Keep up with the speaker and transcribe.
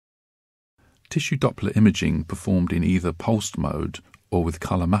Tissue Doppler imaging performed in either pulsed mode or with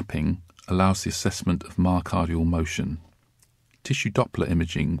colour mapping allows the assessment of myocardial motion. Tissue Doppler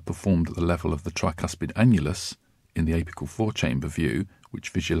imaging performed at the level of the tricuspid annulus in the apical four-chamber view,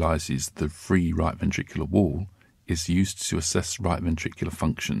 which visualises the free right ventricular wall, is used to assess right ventricular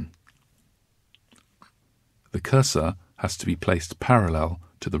function. The cursor has to be placed parallel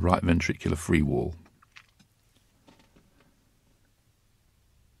to the right ventricular free wall.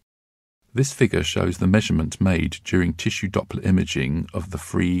 This figure shows the measurement made during tissue Doppler imaging of the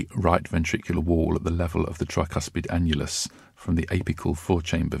free right ventricular wall at the level of the tricuspid annulus from the apical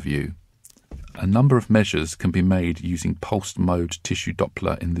four-chamber view. A number of measures can be made using pulsed mode tissue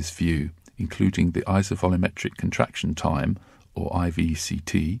Doppler in this view, including the isovolumetric contraction time, or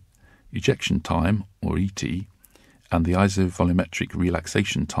IVCT, ejection time, or ET, and the isovolumetric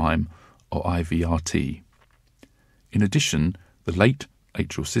relaxation time, or IVRT. In addition, the late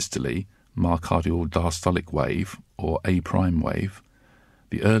atrial systole, myocardial diastolic wave, or A' wave,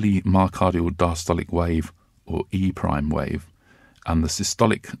 the early myocardial diastolic wave, or E' wave, and the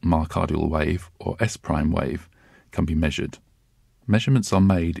systolic myocardial wave, or S' wave, can be measured. Measurements are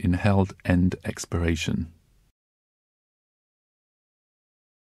made in held end expiration.